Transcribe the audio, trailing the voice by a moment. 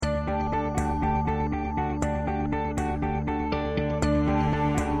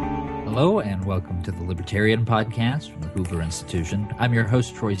Hello and welcome to the Libertarian Podcast from the Hoover Institution. I'm your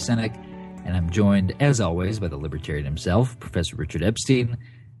host, Troy Senik, and I'm joined, as always, by the Libertarian himself, Professor Richard Epstein,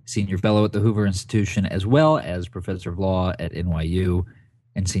 Senior Fellow at the Hoover Institution, as well as Professor of Law at NYU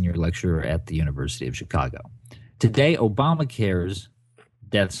and Senior Lecturer at the University of Chicago. Today, Obamacare's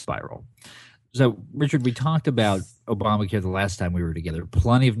death spiral. So, Richard, we talked about Obamacare the last time we were together.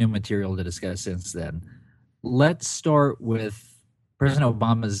 Plenty of new material to discuss since then. Let's start with President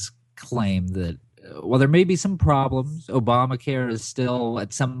Obama's claim that while there may be some problems, Obamacare is still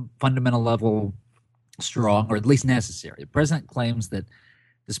at some fundamental level strong, or at least necessary. The president claims that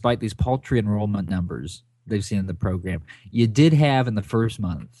despite these paltry enrollment numbers they've seen in the program, you did have in the first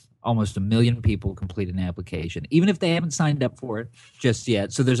month almost 1 million people complete an application, even if they haven't signed up for it just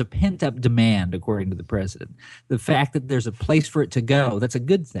yet. So there's a pent-up demand, according to the president. The fact that there's a place for it to go, that's a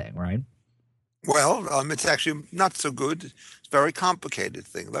good thing, right? Well, it's actually not so good. It's a very complicated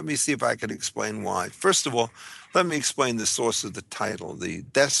thing. Let me see if I can explain why. First of all, let me explain the source of the title. The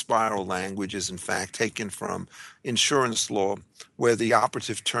death spiral language is, in fact, taken from insurance law, where the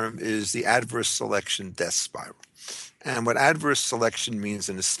operative term is the adverse selection death spiral. And what adverse selection means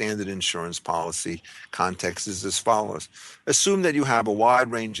in a standard insurance policy context is as follows. Assume that you have a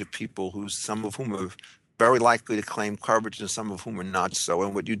wide range of people, some of whom are very likely to claim coverage and some of whom are not so.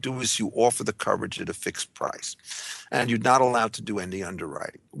 And what you do is you offer the coverage at a fixed price. And you're not allowed to do any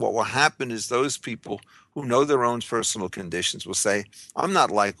underwriting. What will happen is those people who know their own personal conditions will say, I'm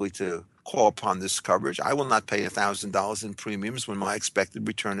not likely to call upon this coverage. I will not pay $1,000 in premiums when my expected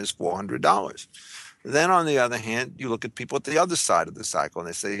return is $400. Then, on the other hand, you look at people at the other side of the cycle and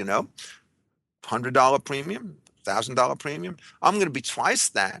they say, $100 premium, $1,000 premium, I'm going to be twice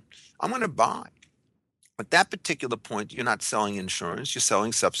that. I'm going to buy. At that particular point, you're not selling insurance, you're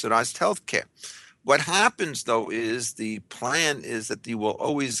selling subsidized health care. What happens, though, is the plan is that you will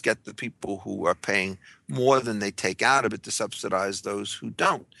always get the people who are paying more than they take out of it to subsidize those who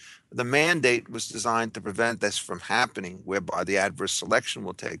don't. The mandate was designed to prevent this from happening, whereby the adverse selection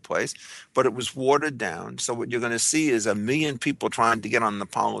will take place, but it was watered down. So what you're going to see is 1 million people trying to get on the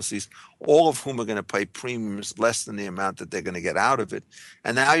policies, all of whom are going to pay premiums less than the amount that they're going to get out of it.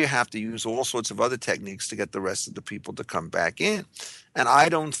 And now you have to use all sorts of other techniques to get the rest of the people to come back in. And I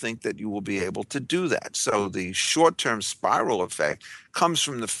don't think that you will be able to do that. So the short-term spiral effect comes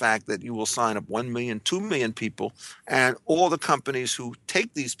from the fact that you will sign up 1 million, 2 million people, and all the companies who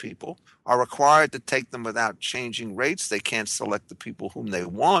take these people are required to take them without changing rates. They can't select the people whom they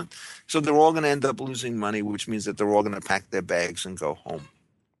want. So they're all going to end up losing money, which means that they're all going to pack their bags and go home.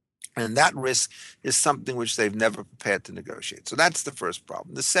 And that risk is something which they've never prepared to negotiate. So that's the first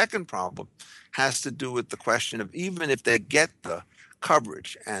problem. The second problem has to do with the question of even if they get the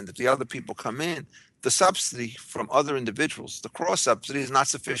coverage and if the other people come in, the subsidy from other individuals, the cross subsidy, is not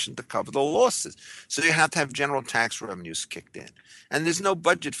sufficient to cover the losses. So you have to have general tax revenues kicked in. And there's no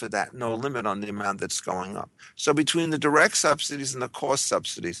budget for that, no limit on the amount that's going up. So between the direct subsidies and the cost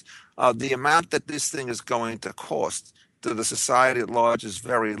subsidies, the amount that this thing is going to cost to the society at large is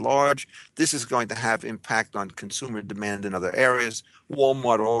very large. This is going to have impact on consumer demand in other areas.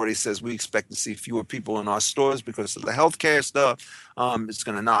 Walmart already says we expect to see fewer people in our stores because of the healthcare stuff. It's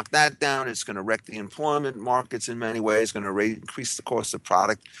going to knock that down. It's going to wreck the employment markets in many ways. It's going to increase the cost of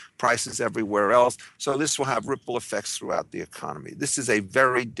product prices everywhere else. So this will have ripple effects throughout the economy. This is a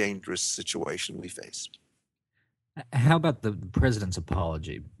very dangerous situation we face. How about the president's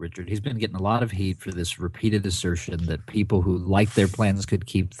apology, Richard? He's been getting a lot of heat for this repeated assertion that people who like their plans could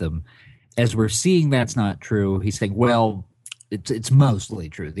keep them. As we're seeing that's not true, he's saying, well, it's mostly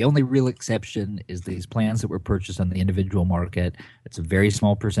true. The only real exception is these plans that were purchased on the individual market. It's a very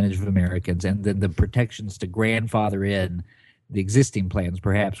small percentage of Americans. And then the protections to grandfather in the existing plans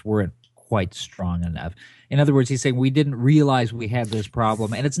perhaps weren't quite strong enough. In other words, he's saying we didn't realize we had this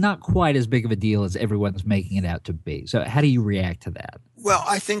problem, and it's not quite as big of a deal as everyone's making it out to be. So how do you react to that? Well,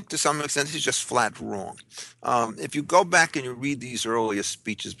 I think to some extent he's just flat wrong. If you go back and you read these earlier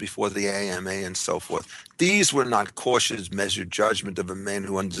speeches before the AMA and so forth, these were not cautious, measured judgment of a man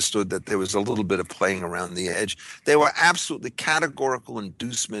who understood that there was a little bit of playing around the edge. They were absolutely categorical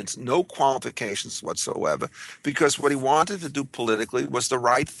inducements, no qualifications whatsoever, because what he wanted to do politically was the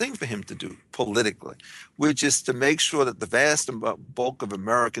right thing for him to do politically, which is to make sure that the vast bulk of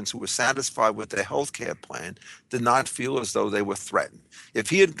Americans who were satisfied with their health care plan did not feel as though they were threatened. If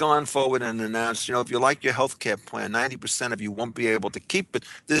he had gone forward and announced, if you like your health care plan, 90% of you won't be able to keep it,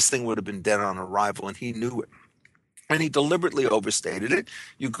 this thing would have been dead on arrival, and he knew it. And he deliberately overstated it.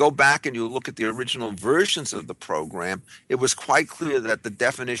 You go back and you look at the original versions of the program, it was quite clear that the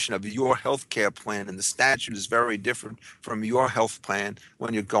definition of your health care plan in the statute is very different from your health plan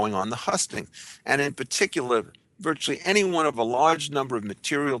when you're going on the hustings. And in particular, virtually any one of a large number of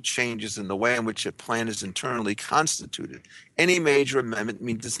material changes in the way in which a plan is internally constituted. Any major amendment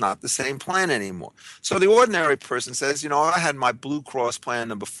means it's not the same plan anymore. So the ordinary person says, I had my Blue Cross plan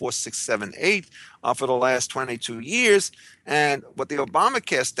number 4678 for the last 22 years. And what the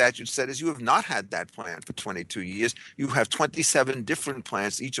Obamacare statute said is you have not had that plan for 22 years. You have 27 different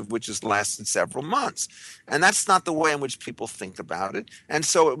plans, each of which has lasted several months. And that's not the way in which people think about it. And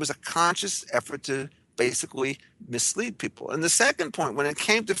so it was a conscious effort to basically mislead people. And the second point, when it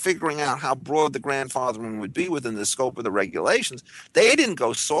came to figuring out how broad the grandfathering would be within the scope of the regulations, they didn't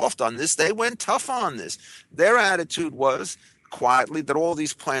go soft on this. They went tough on this. Their attitude was quietly that all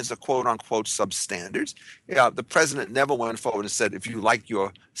these plans are quote unquote substandards. The president never went forward and said, if you like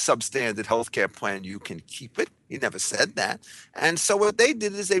your substandard healthcare plan, you can keep it. He never said that. And so what they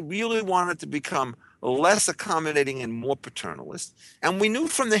did is they really wanted to become less accommodating and more paternalist. And we knew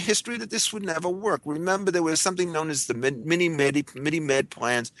from the history that this would never work. Remember, there was something known as the mini-med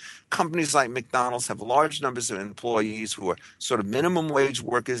plans. Companies like McDonald's have large numbers of employees who are sort of minimum wage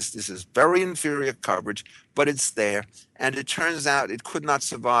workers. This is very inferior coverage, but it's there. And it turns out it could not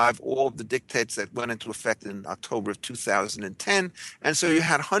survive all of the dictates that went into effect in October of 2010. And so you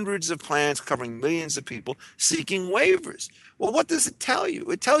had hundreds of plans covering millions of people seeking waivers. Well, what does it tell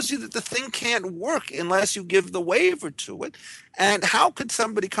you? It tells you that the thing can't work unless you give the waiver to it. And how could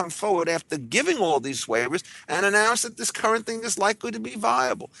somebody come forward after giving all these waivers and announce that this current thing is likely to be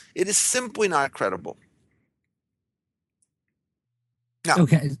viable? It is simply not credible. Now,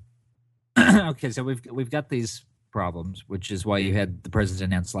 okay, so we've got these problems, which is why you had the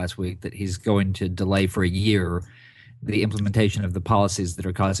president announce last week that he's going to delay for a year the implementation of the policies that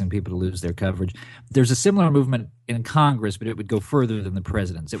are causing people to lose their coverage. There's a similar movement in Congress, but it would go further than the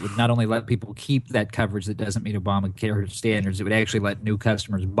president's. It would not only let people keep that coverage that doesn't meet Obamacare standards, it would actually let new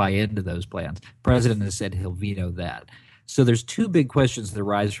customers buy into those plans. The president has said he'll veto that. So there's two big questions that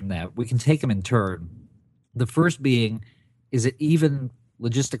arise from that. We can take them in turn. The first being, is it even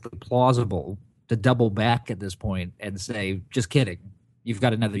logistically plausible to double back at this point and say, just kidding, you've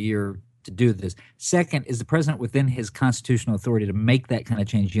got another year to do this? Second, is the president within his constitutional authority to make that kind of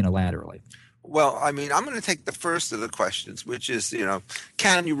change unilaterally? Well, I mean, I'm going to take the first of the questions, which is,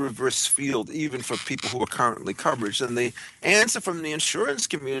 can you reverse field even for people who are currently covered? And the answer from the insurance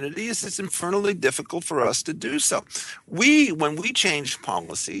community is it's infernally difficult for us to do so. When we change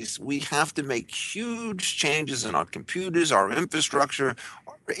policies, we have to make huge changes in our computers, our infrastructure,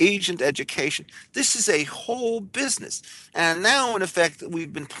 agent education. This is a whole business. And now, in effect,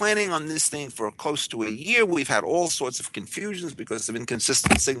 we've been planning on this thing for close to a year. We've had all sorts of confusions because of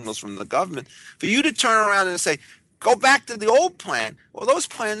inconsistent signals from the government. For you to turn around and say, go back to the old plan, well, those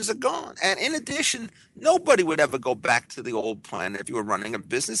plans are gone. And in addition, nobody would ever go back to the old plan if you were running a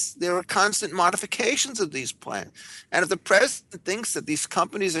business. There are constant modifications of these plans. And if the president thinks that these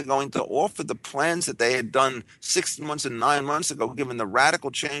companies are going to offer the plans that they had done 6 months and 9 months ago, given the radical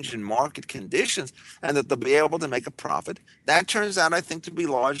change in market conditions, and that they'll be able to make a profit, that turns out, I think, to be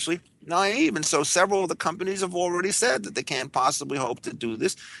largely naive. And so several of the companies have already said that they can't possibly hope to do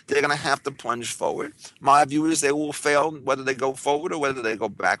this. They're going to have to plunge forward. My view is they will fail whether they go forward or whether they go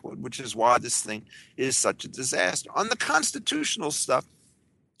backward, which is why this thing is such a disaster. On the constitutional stuff,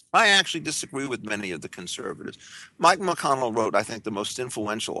 I actually disagree with many of the conservatives. Mike McConnell wrote, I think, the most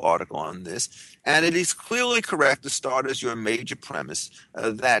influential article on this, and it is clearly correct to start as your major premise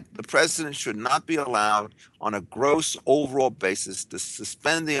that the president should not be allowed on a gross overall basis to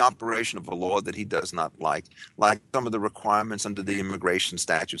suspend the operation of a law that he does not like some of the requirements under the immigration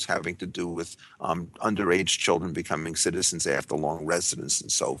statutes having to do with underage children becoming citizens after long residence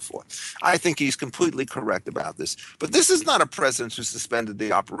and so forth. I think he's completely correct about this. But this is not a president who suspended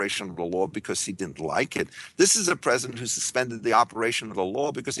the operation of the law because he didn't like it. This is a president who suspended the operation of the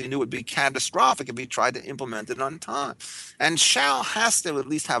law because he knew it would be catastrophic if he tried to implement it on time. And Shao has to at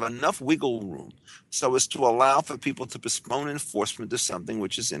least have enough wiggle room so as to allow for people to postpone enforcement of something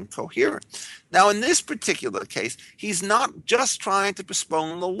which is incoherent. Now, in this particular case, he's not just trying to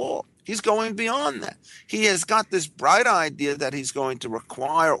postpone the law. He's going beyond that. He has got this bright idea that he's going to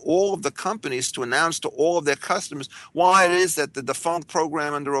require all of the companies to announce to all of their customers why it is that the defunct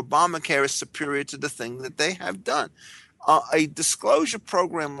program under Obamacare is superior to the thing that they have done. A disclosure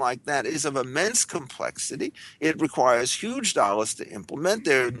program like that is of immense complexity. It requires huge dollars to implement.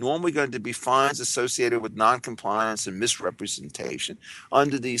 There are normally going to be fines associated with noncompliance and misrepresentation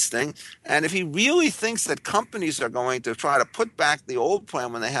under these things. And if he really thinks that companies are going to try to put back the old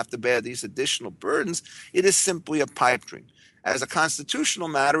plan when they have to bear these additional burdens, it is simply a pipe dream. As a constitutional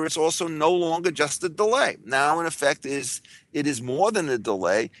matter, it's also no longer just a delay. Now, in effect, it is more than a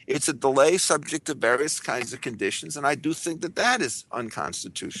delay. It's a delay subject to various kinds of conditions, and I do think that that is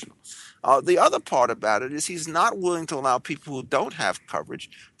unconstitutional. The other part about it is he's not willing to allow people who don't have coverage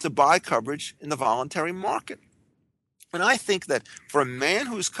to buy coverage in the voluntary market. And I think that for a man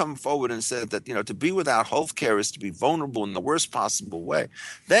who's come forward and said that, to be without health care is to be vulnerable in the worst possible way,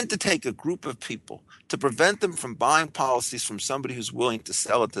 then to take a group of people to prevent them from buying policies from somebody who's willing to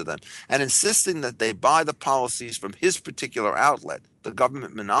sell it to them and insisting that they buy the policies from his particular outlet, the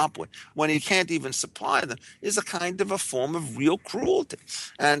government monopoly, when he can't even supply them, is a kind of a form of real cruelty.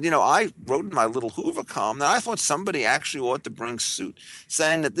 And, I wrote in my little Hoover column that I thought somebody actually ought to bring suit,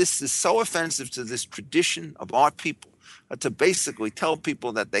 saying that this is so offensive to this tradition of our people, to basically tell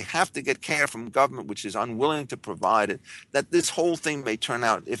people that they have to get care from government, which is unwilling to provide it, that this whole thing may turn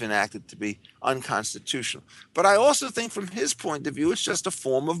out, if enacted, to be unconstitutional. But I also think from his point of view, it's just a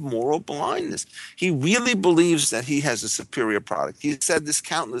form of moral blindness. He really believes that he has a superior product. He's said this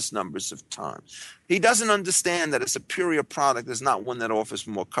countless numbers of times. He doesn't understand that a superior product is not one that offers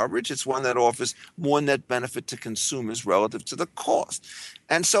more coverage. It's one that offers more net benefit to consumers relative to the cost.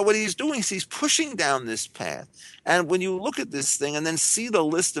 And so what he's doing is he's pushing down this path. And when you look at this thing and then see the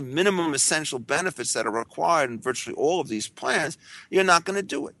list of minimum essential benefits that are required in virtually all of these plans, you're not going to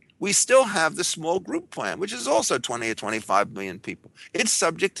do it. We still have the small group plan, which is also 20 or 25 million people. It's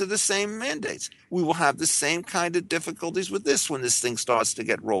subject to the same mandates. We will have the same kind of difficulties with this when this thing starts to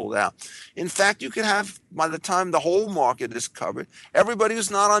get rolled out. In fact, you could have, by the time the whole market is covered, everybody who's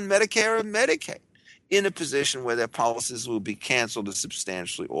not on Medicare and Medicaid in a position where their policies will be canceled or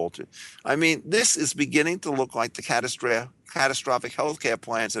substantially altered. I mean, this is beginning to look like the catastrophic health care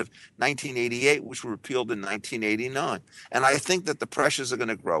plans of 1988, which were repealed in 1989. And I think that the pressures are going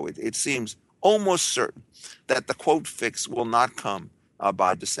to grow. It seems almost certain that the quote fix will not come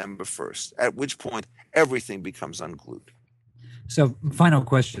by December 1st, at which point everything becomes unglued. So, final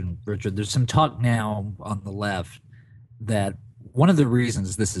question, Richard. There's some talk now on the left that one of the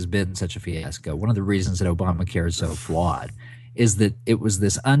reasons this has been such a fiasco, one of the reasons that Obamacare is so flawed, is that it was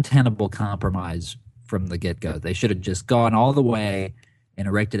this untenable compromise from the get-go. They should have just gone all the way and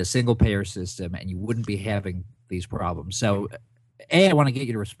erected a single-payer system, and you wouldn't be having these problems. So, A, I want to get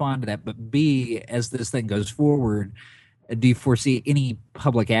you to respond to that, but B, as this thing goes forward, do you foresee any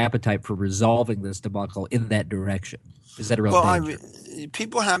public appetite for resolving this debacle in that direction? Is that a real danger? I mean,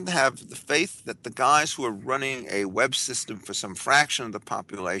 people have to have the faith that the guys who are running a web system for some fraction of the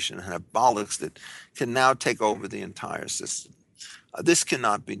population and have bollocks that can now take over the entire system. This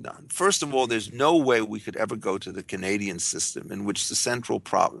cannot be done. First of all, there's no way we could ever go to the Canadian system in which the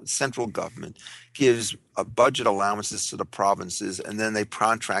central government gives budget allowances to the provinces, and then they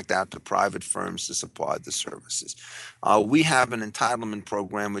contract out to private firms to supply the services. We have an entitlement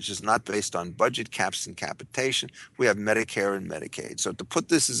program which is not based on budget caps and capitation. We have Medicare and Medicaid. So to put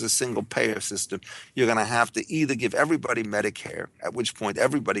this as a single payer system, you're going to have to either give everybody Medicare, at which point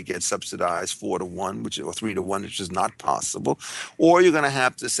everybody gets subsidized 4-to-1, or 3-to-1, which is not possible, or you're going to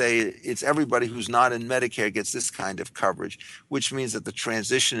have to say it's everybody who's not in Medicare gets this kind of coverage, which means that the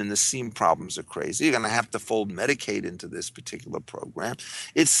transition and the seam problems are crazy. You're going to have to fold Medicaid into this particular program.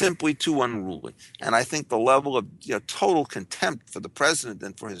 It's simply too unruly. And I think the level of total contempt for the president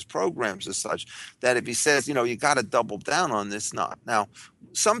and for his programs is such that if he says, you got to double down on this, not. Now,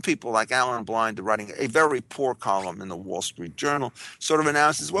 some people like Alan Blind are writing a very poor column in the Wall Street Journal, sort of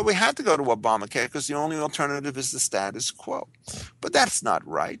announces, well, we had to go to Obamacare because the only alternative is the status quo. But that's not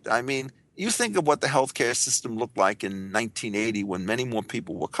right. I mean, you think of what the healthcare system looked like in 1980 when many more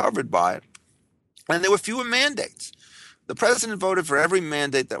people were covered by it, and there were fewer mandates. The president voted for every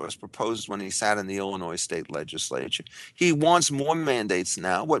mandate that was proposed when he sat in the Illinois state legislature. He wants more mandates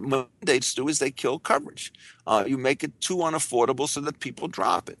now. What mandates do is they kill coverage. You make it too unaffordable so that people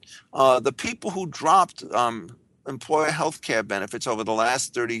drop it. The people who dropped employer health care benefits over the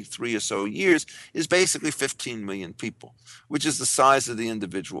last 33 or so years is basically 15 million people, which is the size of the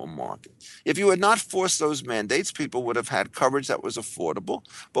individual market. If you had not forced those mandates, people would have had coverage that was affordable,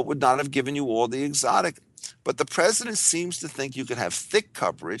 but would not have given you all the exotic But the president seems to think you could have thick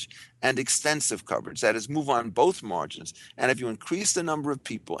coverage and extensive coverage. That is, move on both margins. And if you increase the number of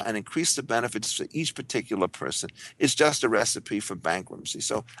people and increase the benefits for each particular person, it's just a recipe for bankruptcy.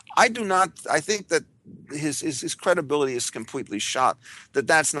 So I think that his credibility is completely shot,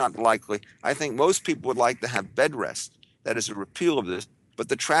 that's not likely. I think most people would like to have bed rest, that is a repeal of this. But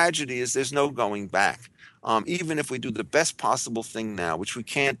the tragedy is there's no going back. Even if we do the best possible thing now, which we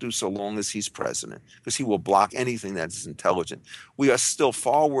can't do so long as he's president, because he will block anything that is intelligent, we are still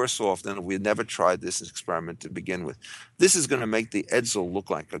far worse off than if we had never tried this experiment to begin with. This is going to make the Edsel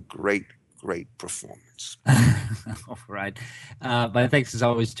look like a great performance. All right. My thanks as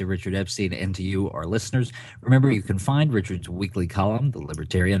always to Richard Epstein and to you, our listeners. Remember, you can find Richard's weekly column, The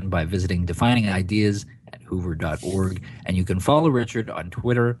Libertarian, by visiting Defining Ideas at hoover.org. And you can follow Richard on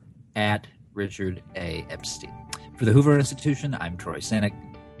Twitter at Richard A. Epstein. For the Hoover Institution, I'm Troy Senik.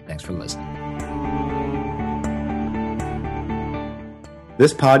 Thanks for listening.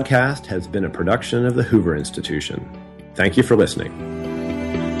 This podcast has been a production of the Hoover Institution. Thank you for listening.